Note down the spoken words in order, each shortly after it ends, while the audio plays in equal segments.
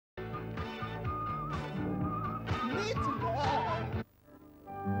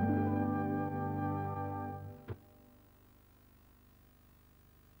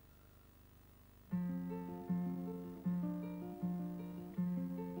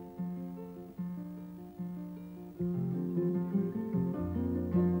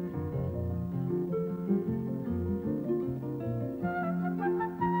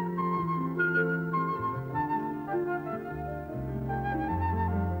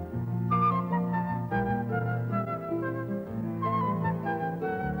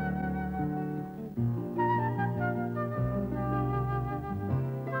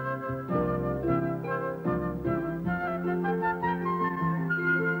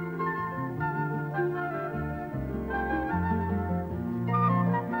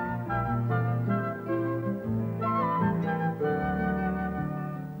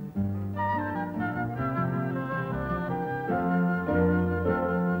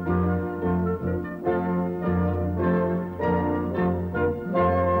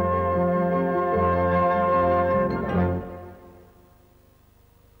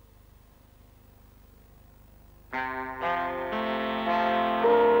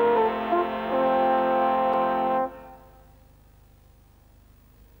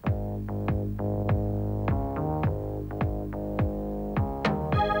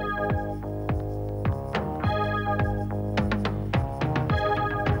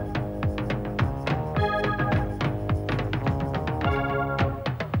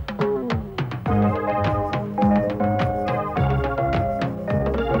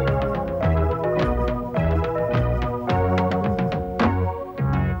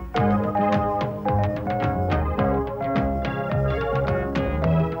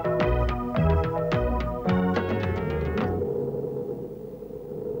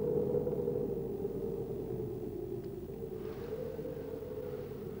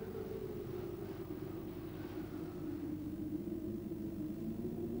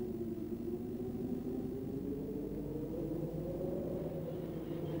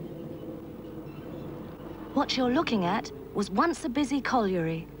What you're looking at was once a busy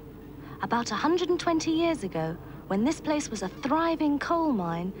colliery. About 120 years ago, when this place was a thriving coal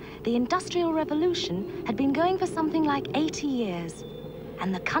mine, the Industrial Revolution had been going for something like 80 years.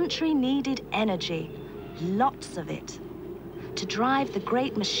 And the country needed energy, lots of it, to drive the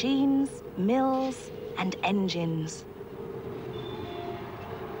great machines, mills, and engines.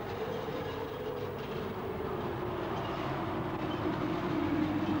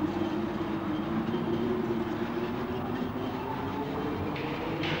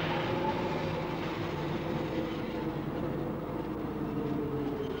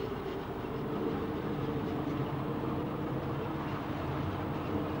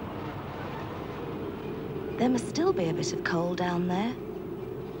 There must still be a bit of coal down there.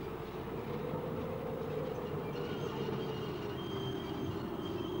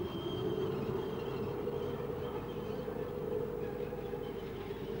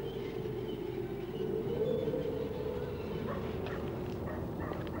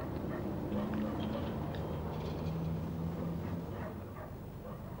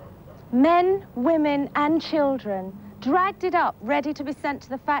 Men, women, and children dragged it up, ready to be sent to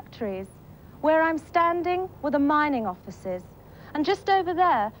the factories. Where I'm standing were the mining offices, and just over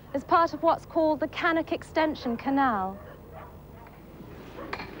there is part of what's called the Cannock Extension Canal.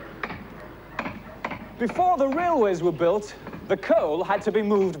 Before the railways were built, the coal had to be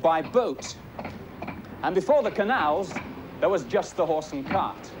moved by boat. And before the canals, there was just the horse and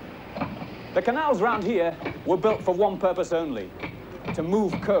cart. The canals round here were built for one purpose only: to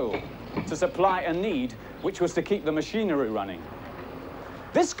move coal, to supply a need which was to keep the machinery running.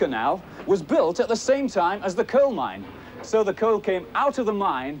 This canal was built at the same time as the coal mine, so the coal came out of the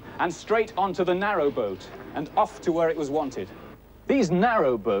mine and straight onto the narrow boat and off to where it was wanted. These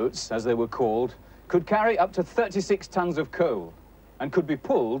narrow boats, as they were called, could carry up to 36 tons of coal and could be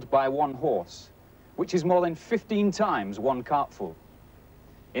pulled by one horse, which is more than 15 times one cartful.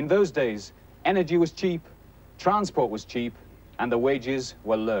 In those days, energy was cheap, transport was cheap, and the wages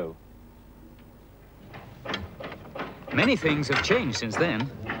were low. Many things have changed since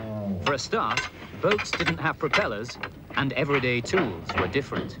then. For a start, boats didn't have propellers, and everyday tools were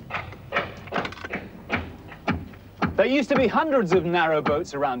different. There used to be hundreds of narrow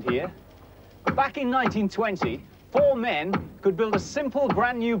boats around here. Back in 1920, 4 men could build a simple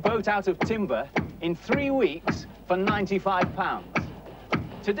brand new boat out of timber in 3 weeks for £95.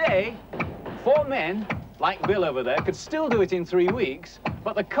 Today, 4 men, like Bill over there, could still do it in 3 weeks,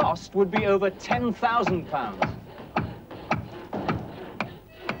 but the cost would be over £10,000.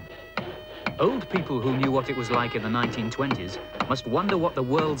 Old people who knew what it was like in the 1920s must wonder what the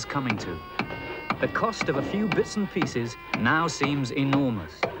world's coming to. the cost of a few bits and pieces now seems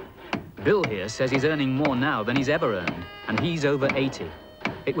enormous. Bill here says he's earning more now than he's ever earned, and he's over 80.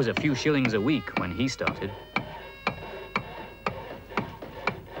 It was a few shillings a week when he started.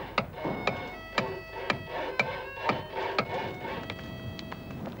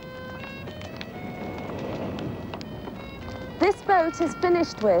 This boat is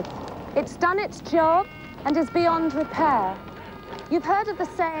finished with. It's done its job and is beyond repair. You've heard of the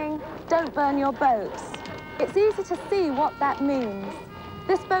saying, don't burn your boats. It's easy to see what that means.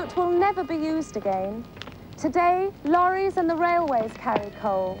 This boat will never be used again. Today, lorries and the railways carry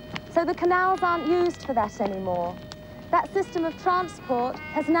coal, so the canals aren't used for that anymore. That system of transport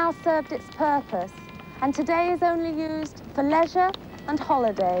has now served its purpose, and today is only used for leisure and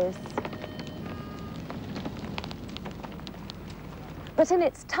holidays. But in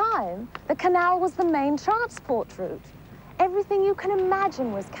its time, the canal was the main transport route. Everything you can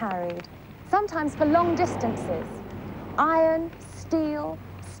imagine was carried, sometimes for long distances. Iron, steel,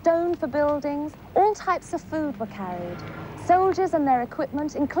 stone for buildings, all types of food were carried. Soldiers and their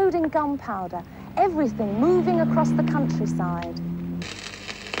equipment, including gunpowder, everything moving across the countryside.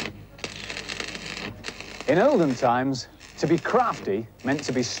 In olden times, to be crafty meant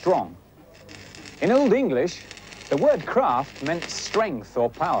to be strong. In Old English, the word craft meant strength or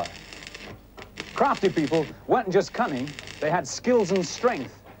power. Crafty people weren't just cunning, they had skills and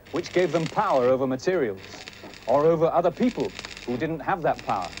strength, which gave them power over materials, or over other people who didn't have that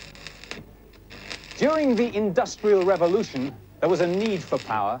power. During the Industrial Revolution, there was a need for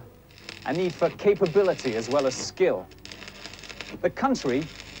power, a need for capability as well as skill. The country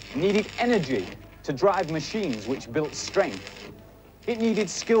needed energy to drive machines which built strength. It needed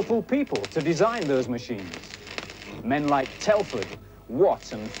skillful people to design those machines. Men like Telford,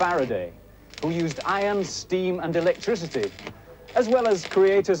 Watt and Faraday, who used iron, steam and electricity, as well as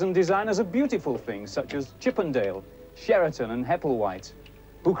creators and designers of beautiful things such as Chippendale, Sheraton and Hepplewhite,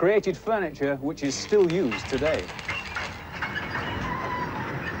 who created furniture which is still used today.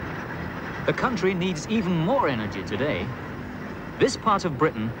 The country needs even more energy today. This part of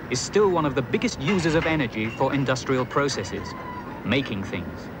Britain is still one of the biggest users of energy for industrial processes, making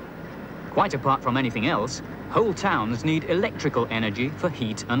things. Quite apart from anything else, whole towns need electrical energy for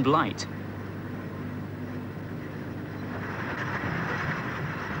heat and light.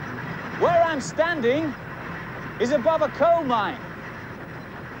 Where I'm standing is above a coal mine.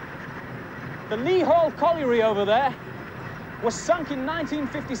 The Lee Hall colliery over there was sunk in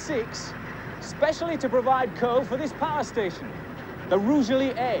 1956, specially to provide coal for this power station, the Rugeley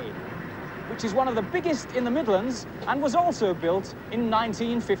A, which is one of the biggest in the Midlands and was also built in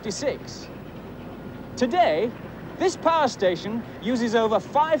 1956. Today, this power station uses over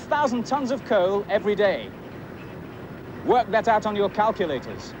 5,000 tons of coal every day. Work that out on your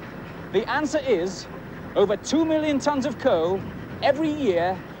calculators. The answer is over 2 million tons of coal every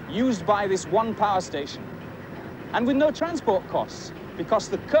year used by this one power station. And with no transport costs, because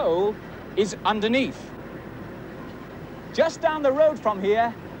the coal is underneath. Just down the road from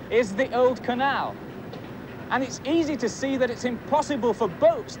here is the old canal. And it's easy to see that it's impossible for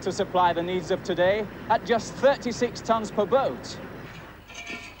boats to supply the needs of today at just 36 tons per boat.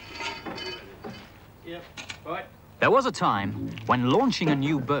 Yep, right. There was a time when launching a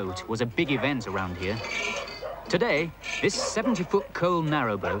new boat was a big event around here. Today, this 70-foot coal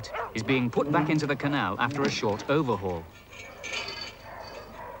narrowboat is being put back into the canal after a short overhaul.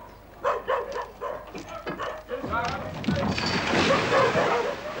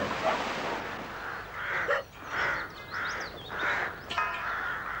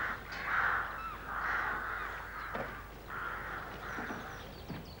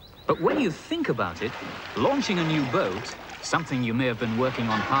 But when you think about it, launching a new boat, something you may have been working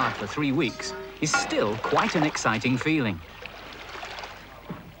on hard for 3 weeks, is still quite an exciting feeling.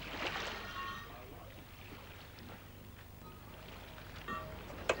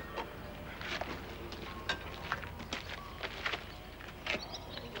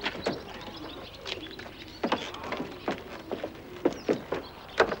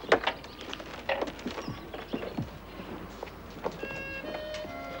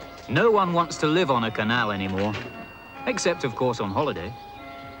 No one wants to live on a canal anymore, except, of course, on holiday.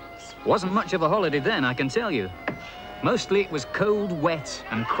 Wasn't much of a holiday then, I can tell you. Mostly it was cold, wet,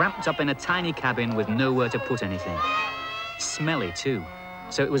 and cramped up in a tiny cabin with nowhere to put anything. Smelly, too,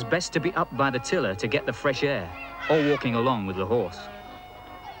 so it was best to be up by the tiller to get the fresh air, or walking along with the horse.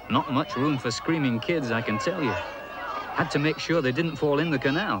 Not much room for screaming kids, I can tell you. Had to make sure they didn't fall in the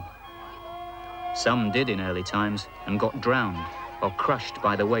canal. Some did in early times and got drowned, or crushed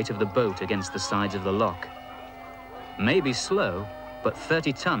by the weight of the boat against the sides of the lock. Maybe slow, but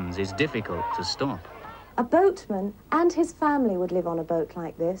 30 tons is difficult to stop. A boatman and his family would live on a boat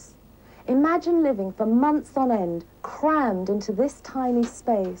like this. Imagine living for months on end, crammed into this tiny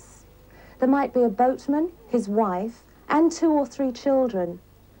space. There might be a boatman, his wife, and 2 or 3 children.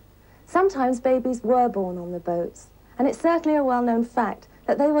 Sometimes babies were born on the boats, and it's certainly a well-known fact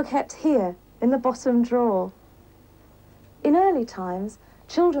that they were kept here, in the bottom drawer. In early times,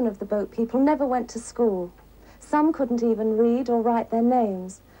 children of the boat people never went to school. Some couldn't even read or write their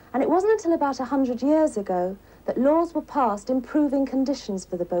names, and it wasn't until about 100 years ago that laws were passed improving conditions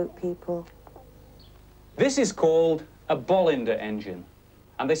for the boat people. This is called a Bollinger engine,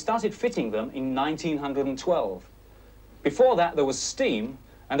 and they started fitting them in 1912. Before that, there was steam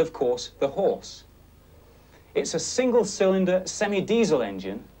and, of course, the horse. It's a single-cylinder semi-diesel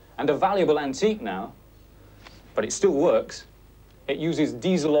engine and a valuable antique now, but it still works. It uses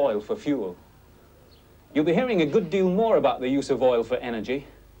diesel oil for fuel. You'll be hearing a good deal more about the use of oil for energy.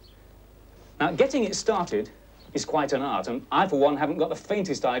 Now, getting it started is quite an art, and I, for one, haven't got the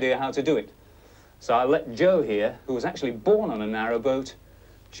faintest idea how to do it. So I'll let Joe here, who was actually born on a narrowboat,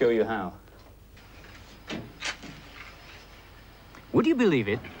 show you how. Would you believe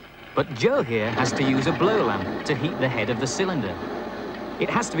it? But Joe here has to use a blow lamp to heat the head of the cylinder. It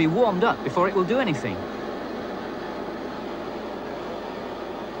has to be warmed up before it will do anything.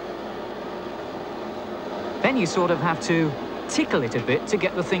 Then you sort of have to tickle it a bit to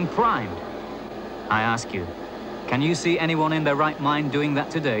get the thing primed. I ask you, can you see anyone in their right mind doing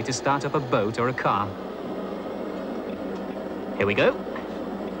that today to start up a boat or a car? Here we go.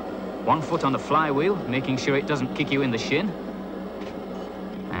 1 foot on the flywheel, making sure it doesn't kick you in the shin.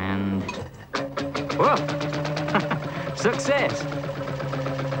 And... whoa! Success!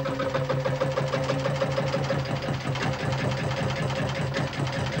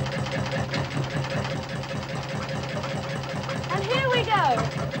 And here we go,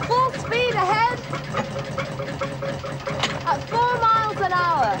 full speed ahead at 4 miles an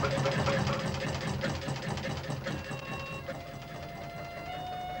hour.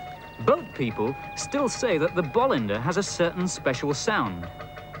 Boat people still say that the Bollinger has a certain special sound.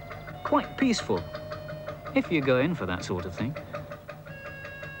 Quite peaceful, if you go in for that sort of thing.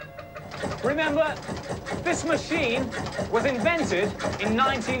 Remember, this machine was invented in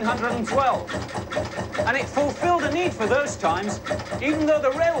 1912, and it fulfilled a need for those times, even though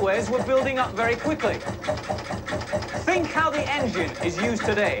the railways were building up very quickly. Think how the engine is used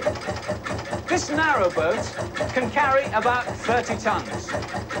today. This narrowboat can carry about 30 tons.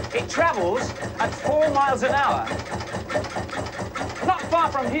 It travels at 4 miles an hour. Not far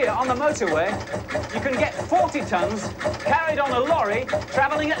from here, on the motorway, you can get 40 tons carried on a lorry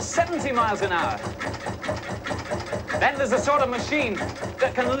travelling at 70 miles an hour. Then there's a sort of machine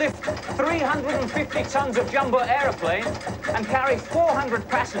that can lift 350 tons of jumbo aeroplane and carry 400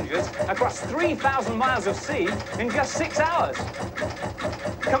 passengers across 3,000 miles of sea in just 6 hours.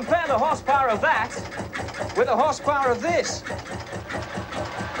 Compare the horsepower of that with the horsepower of this.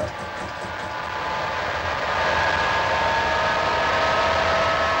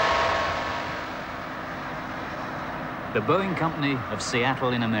 The Boeing Company of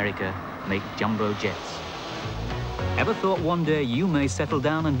Seattle in America make jumbo jets. Ever thought one day you may settle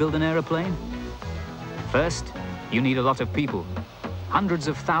down and build an aeroplane? First, you need a lot of people. Hundreds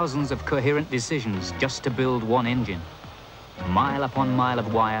of thousands of coherent decisions just to build one engine. Mile upon mile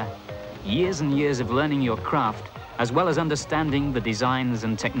of wire, years and years of learning your craft, as well as understanding the designs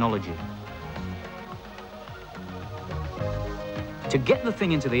and technology. To get the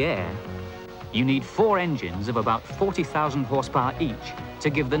thing into the air, you need 4 engines of about 40,000 horsepower each to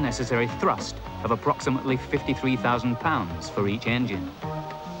give the necessary thrust of approximately 53,000 pounds for each engine.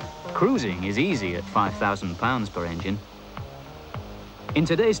 Cruising is easy at 5,000 pounds per engine. In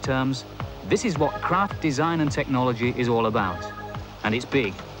today's terms, this is what craft design and technology is all about. And it's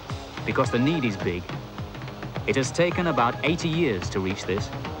big, because the need is big. It has taken about 80 years to reach this.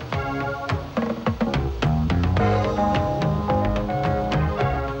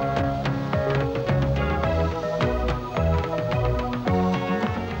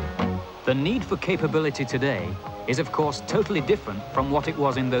 The need for capability today is, of course, totally different from what it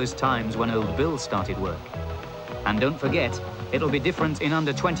was in those times when old Bill started work. And don't forget, it'll be different in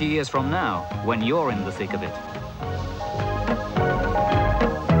under 20 years from now, when you're in the thick of it.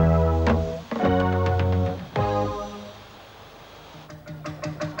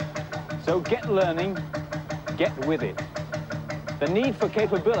 So get learning, get with it. The need for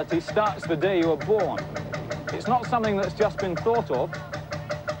capability starts the day you are born. It's not something that's just been thought of.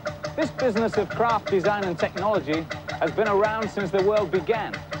 This business of craft design and technology has been around since the world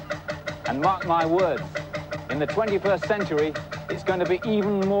began. And mark my words, in the 21st century, it's going to be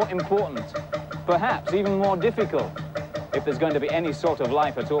even more important, perhaps even more difficult, if there's going to be any sort of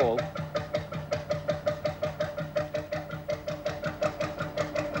life at all.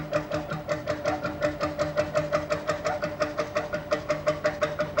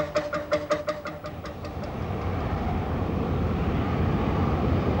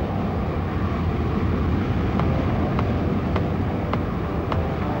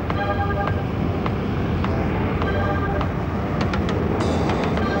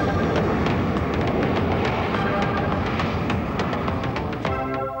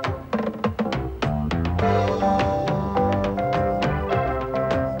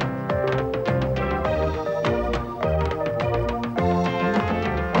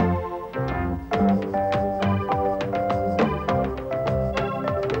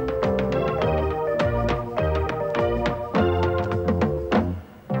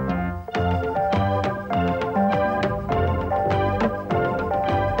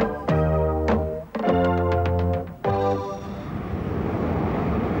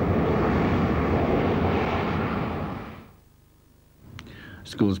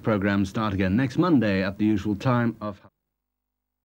 Schools programmes start again next Monday at the usual time of...